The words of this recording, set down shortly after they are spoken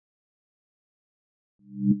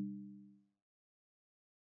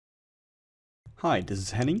Hi, this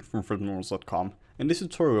is Henning from FlippedNormals.com. In this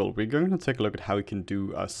tutorial, we're going to take a look at how we can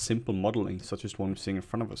do simple modeling, such as one we're seeing in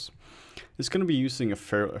front of us. It's going to be using a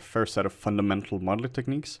fair set of fundamental modeling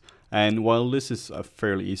techniques, and while this is a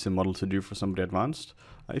fairly easy model to do for somebody advanced,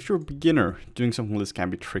 if you're a beginner, doing something like this can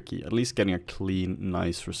be tricky, at least getting a clean,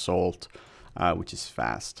 nice result, which is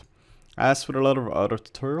fast. As with a lot of other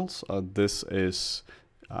tutorials, this is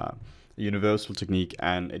a universal technique,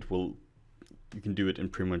 and you can do it in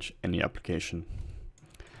pretty much any application.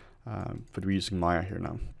 But we're using Maya here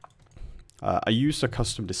now. I use a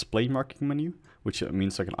custom display marking menu, which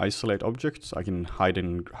means I can isolate objects, I can hide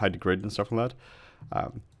the grid and stuff like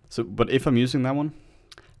that. But if I'm using that one,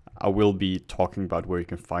 I will be talking about where you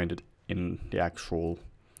can find it in the actual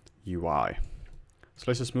UI. So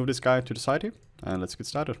let's just move this guy to the side here, and let's get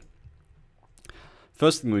started.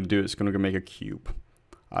 First thing we do is going to make a cube.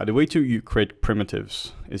 The way to create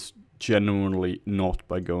primitives is genuinely not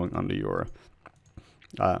by going under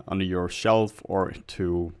your shelf or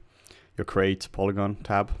to your create polygon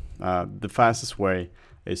tab. The fastest way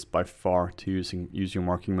is by far to use your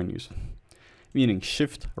marking menus, meaning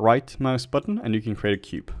shift right mouse button and you can create a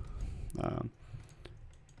cube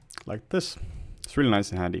like this. It's really nice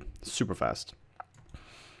and handy, super fast.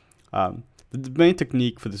 The main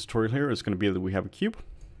technique for this tutorial here is going to be that we have a cube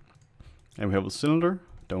and we have a cylinder.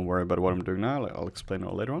 Don't worry about what I'm doing now, I'll explain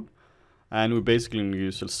it later on. And we're basically going to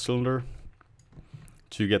use a cylinder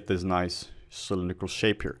to get this nice cylindrical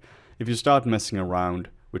shape here. If you start messing around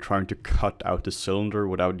with trying to cut out the cylinder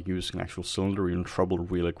without using an actual cylinder, you're in trouble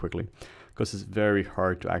really quickly, because it's very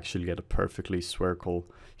hard to actually get a perfectly spherical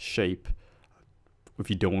shape if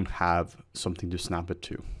you don't have something to snap it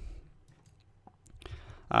to.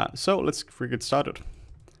 So let's get started.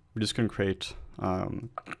 We're just going to create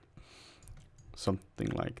something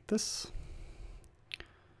like this.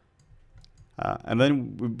 And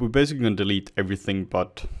then we're basically going to delete everything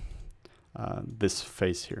but this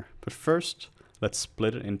face here. But first, let's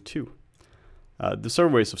split it in two. There's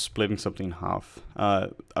several ways of splitting something in half.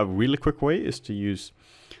 A really quick way is to use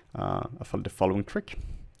the following trick.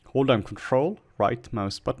 Hold down Control, right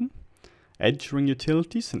mouse button, edge ring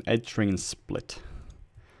utilities, and edge ring and split.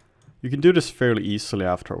 You can do this fairly easily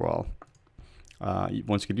after a while,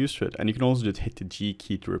 once you get used to it. And you can also just hit the G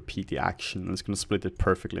key to repeat the action, and it's going to split it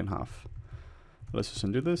perfectly in half. Let's just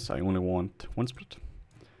undo this. I only want one split.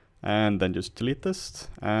 And then just delete this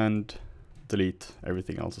and delete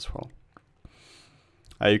everything else as well.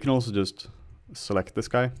 You can also just select this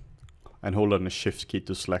guy and hold down the shift key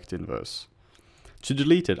to select inverse. To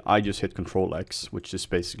delete it, I just hit Control X, which is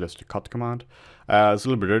basically just a cut command. It's a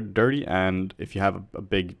little bit dirty, and if you have a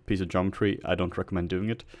big piece of geometry, I don't recommend doing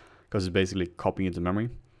it, because it's basically copying it to memory.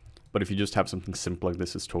 But if you just have something simple like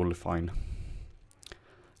this, it's totally fine.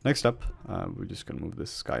 Next up, we're just going to move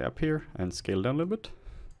this guy up here and scale down a little bit.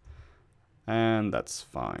 And that's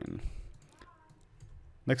fine.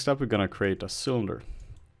 Next up, we're going to create a cylinder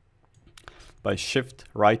by shift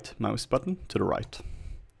right mouse button to the right.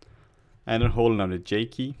 And then holding down the J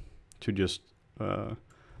key to just,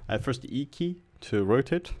 at first the E key to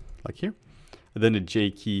rotate, like here. And then the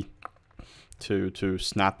J key to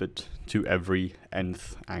snap it to every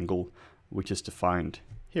nth angle, which is defined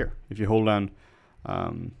here. If you hold down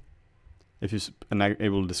if you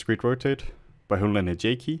enable discrete rotate by holding the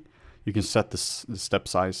J key, you can set the step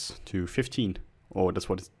size to 15, or that's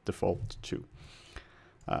what it's default to.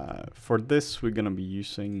 For this, we're going to be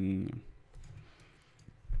using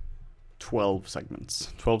 12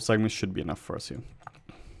 segments. 12 segments should be enough for us here.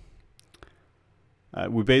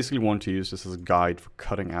 We basically want to use this as a guide for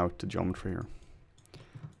cutting out the geometry here.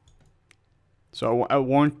 So I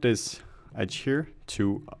want this edge here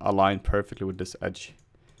to align perfectly with this edge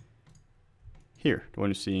here, the one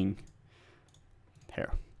you're seeing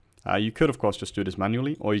here. You could of course just do this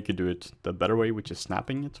manually, or you could do it the better way, which is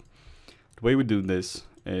snapping it. The way we do this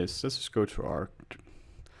is, let's just go to our,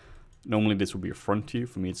 normally this would be a front view,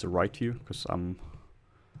 for me it's a right view because I'm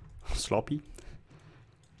sloppy.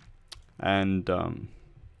 And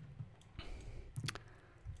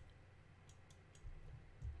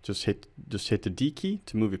just hit the D key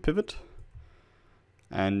to move your pivot,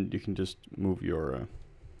 and you can just move your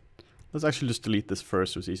let's actually just delete this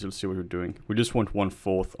first so it's easier to see what we're doing. We just want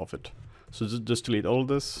 1/4 of it. So just delete all of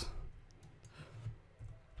this.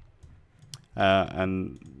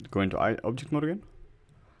 And go into object mode again.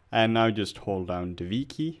 And now just hold down the V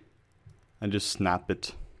key and just snap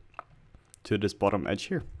it to this bottom edge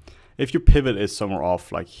here. If your pivot is somewhere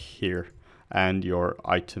off like here and your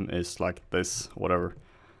item is like this, whatever,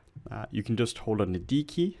 you can just hold on the D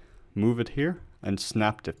key, move it here and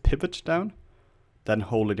snap the pivot down then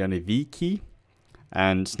holding down the V key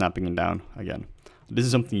and snapping it down again. This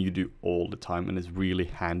is something you do all the time and is really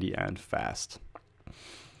handy and fast.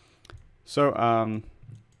 So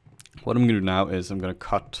what I'm going to do now is I'm going to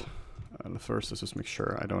cut. First, let's just make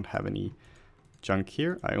sure I don't have any junk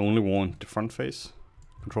here. I only want the front face.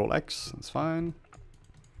 Control X, that's fine.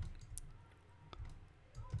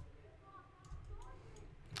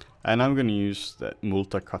 And I'm going to use the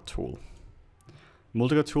Multicut tool.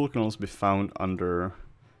 Multicut tool can also be found under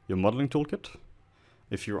your modeling toolkit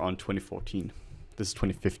if you're on 2014. This is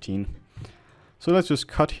 2015. So let's just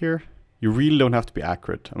cut here. You really don't have to be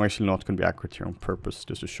accurate. I'm actually not going to be accurate here on purpose,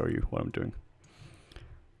 just to show you what I'm doing.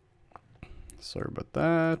 Sorry about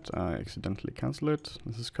that. I accidentally canceled it.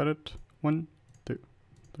 Let's just cut it. 1, 2,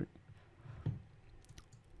 3.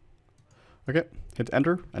 Okay, hit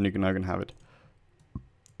enter, and you can now have it.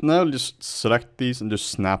 Now just select these and just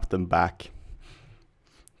snap them back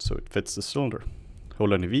so it fits the cylinder.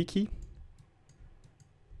 Hold down the V key.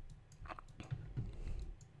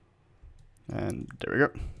 And there we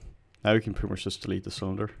go. Now we can pretty much just delete the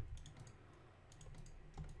cylinder.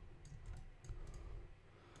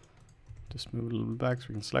 Just move it a little bit back so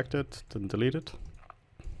we can select it, then delete it.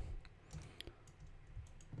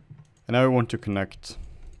 And now we want to connect.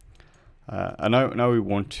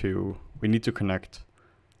 We need to connect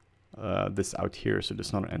this out here so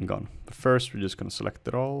there's not an end gun. But first we're just going to select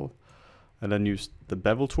it all and then use the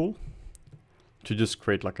Bevel tool to just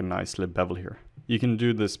create like a nice little bevel here. You can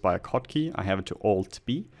do this by a hotkey. I have it to Alt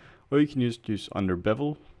B, or you can use under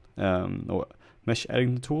Bevel or mesh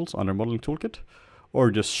editing tools under modeling toolkit, or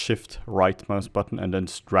just shift right mouse button and then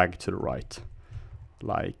just drag to the right,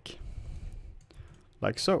 like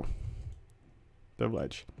so. Bevel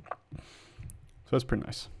edge. So that's pretty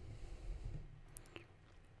nice.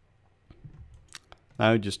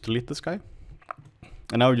 Now just delete this guy.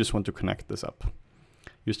 And now we just want to connect this up.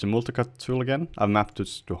 Use the Multicut tool again. I've mapped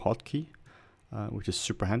this to hotkey, which is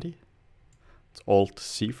super handy. It's Alt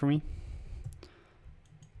C for me.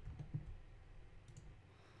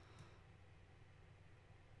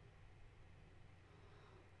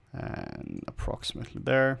 And approximately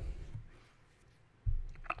there.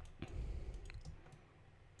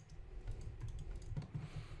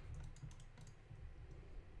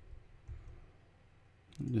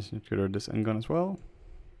 Just need to get rid of this end gun as well.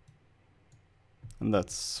 And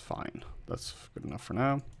that's fine. That's good enough for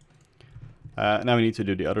now. Now we need to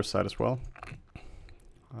do the other side as well.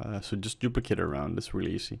 So just duplicate it around. It's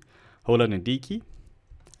really easy. Hold down the D key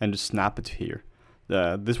and just snap it here.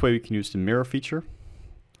 This way we can use the mirror feature.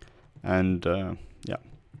 And yeah,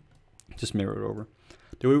 just mirror it over.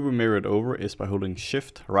 The way we mirror it over is by holding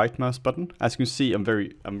Shift right mouse button. As you can see, I'm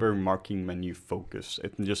very marking menu focused.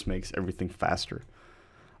 It just makes everything faster.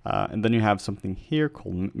 And then you have something here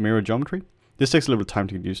called mirror geometry. This takes a little time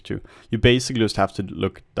to get used to. You basically just have to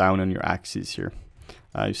look down on your axes here.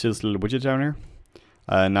 You see this little widget down here?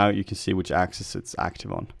 Now you can see which axis it's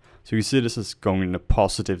active on. So you can see this is going in a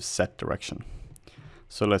positive set direction.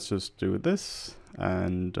 So let's just do this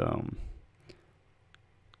and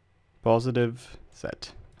positive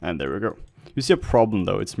set. And there we go. You see a problem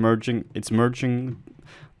though. It's merging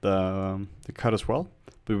the cut as well,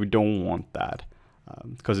 but we don't want that.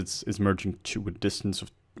 Because it's merging to a distance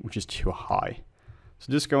of which is too high. So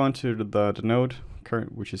just go onto the node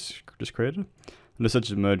which is just created and just set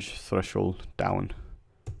the merge threshold down.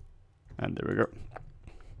 And there we go.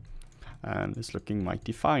 And it's looking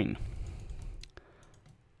mighty fine.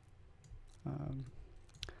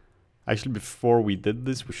 Actually, before we did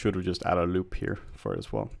this, we should have just added a loop here for it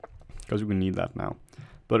as well, because we need that now.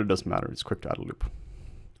 But it doesn't matter. It's quick to add a loop.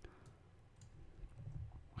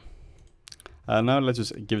 Now let's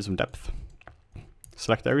just give it some depth.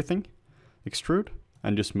 Select everything, extrude,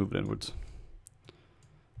 and just move it inwards.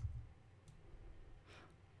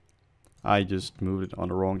 I just moved it on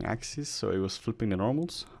the wrong axis, so it was flipping the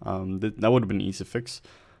normals. That would have been an easy fix,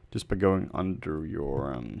 just by going under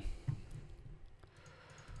your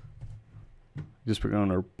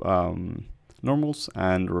normals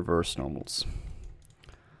and reverse normals.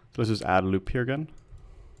 So let's just add a loop here again,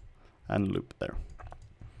 and a loop there.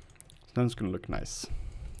 Then it's gonna look nice.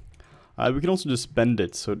 We can also just bend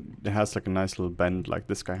it so it has like a nice little bend like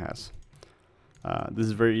this guy has. This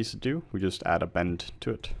is very easy to do. We just add a bend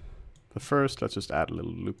to it. But first, let's just add a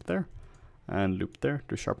little loop there and loop there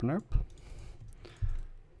to sharpen it up.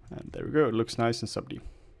 And there we go. It looks nice and subdy.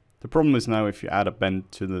 The problem is now if you add a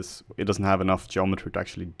bend to this, it doesn't have enough geometry to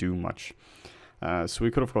actually do much. So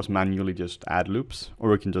we could of course manually just add loops, or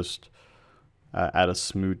we can just add a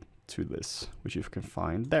smooth to this, which you can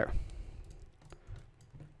find there.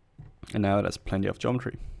 And now it has plenty of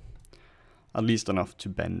geometry. at least enough to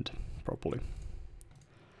bend properly.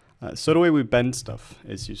 So the way we bend stuff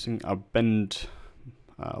is using our bend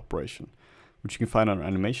operation, which you can find on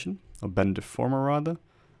animation, or bend deformer rather.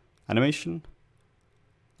 Animation,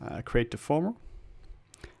 create deformer,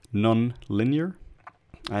 non-linear,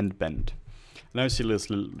 and bend. Now you see this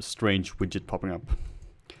little strange widget popping up,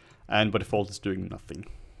 and by default it's doing nothing.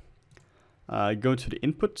 Go to the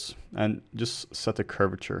inputs and just set a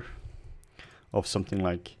curvature of something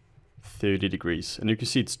like 30 degrees, and you can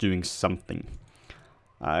see it's doing something.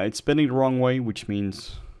 It's bending the wrong way, which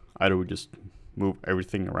means either we just move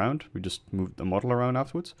everything around, we just move the model around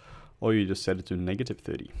afterwards, or you just set it to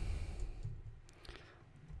 -30.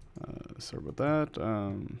 Sorry about that.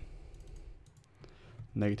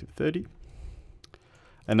 -30.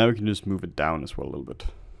 And now we can just move it down as well a little bit.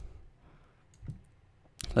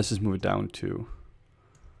 Let's just move it down to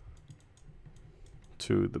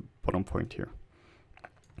the bottom point here.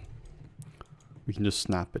 We can just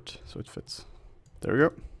snap it so it fits. There we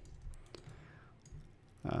go.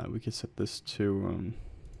 We can set this to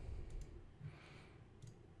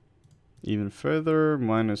even further,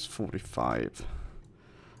 -45.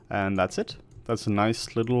 And that's it. That's a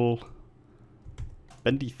nice little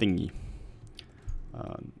bendy thingy.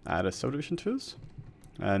 Add a subdivision to this,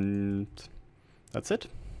 and that's it.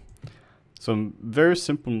 So very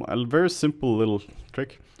simple, a very simple little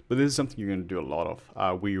trick, but this is something you're going to do a lot of.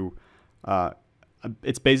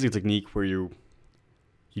 It's basically a technique where you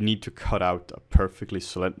need to cut out a perfectly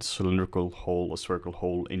cylindrical hole, a spherical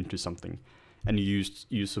hole into something, and you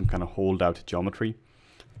use some kind of hold out geometry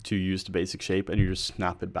to use the basic shape, and you just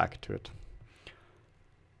snap it back to it.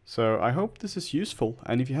 So I hope this is useful,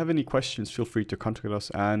 and if you have any questions, feel free to contact us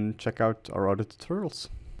and check out our other tutorials.